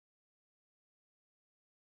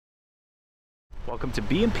Welcome to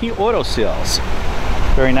B&P Auto Sales.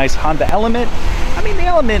 Very nice Honda Element. I mean, the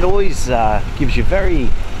Element always gives you very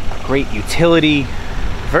great utility,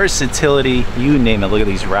 versatility, you name it. Look at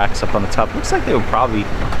these racks up on the top. Looks like they were probably,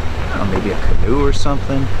 I don't know, maybe a canoe or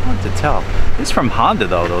something. Hard to tell. This is from Honda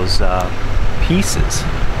though, those pieces.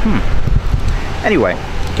 Anyway,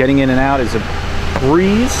 getting in and out is a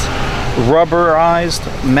breeze. Rubberized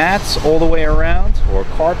mats all the way around, or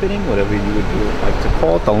carpeting, whatever you would like to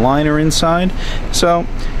call it, the liner inside. So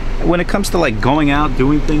when it comes to like going out,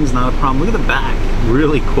 doing things, not a problem. Look at the back,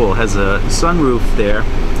 really cool. It has a sunroof there,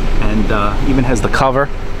 and even has the cover.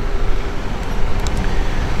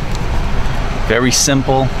 Very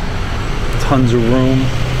simple, tons of room.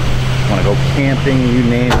 Want to go camping, you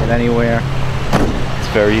name it, anywhere. It's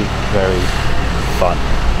very, very fun.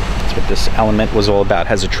 That's what this Element was all about. It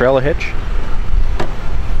has a trailer hitch,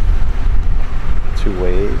 2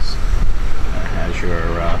 ways. It has your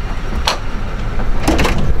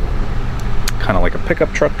kind of like a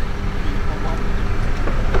pickup truck.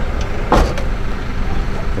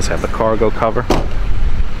 Does have the cargo cover.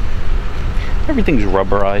 Everything's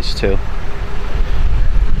rubberized too.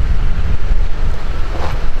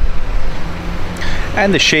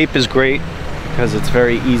 And the shape is great because it's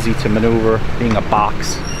very easy to maneuver, being a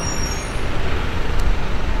box.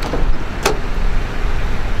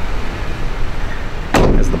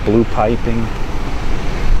 Has the blue piping.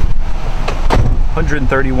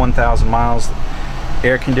 131,000 miles.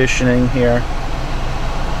 Air conditioning here.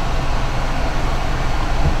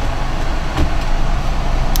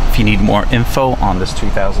 If you need more info on this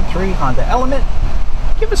 2003 Honda Element,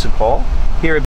 give us a call here at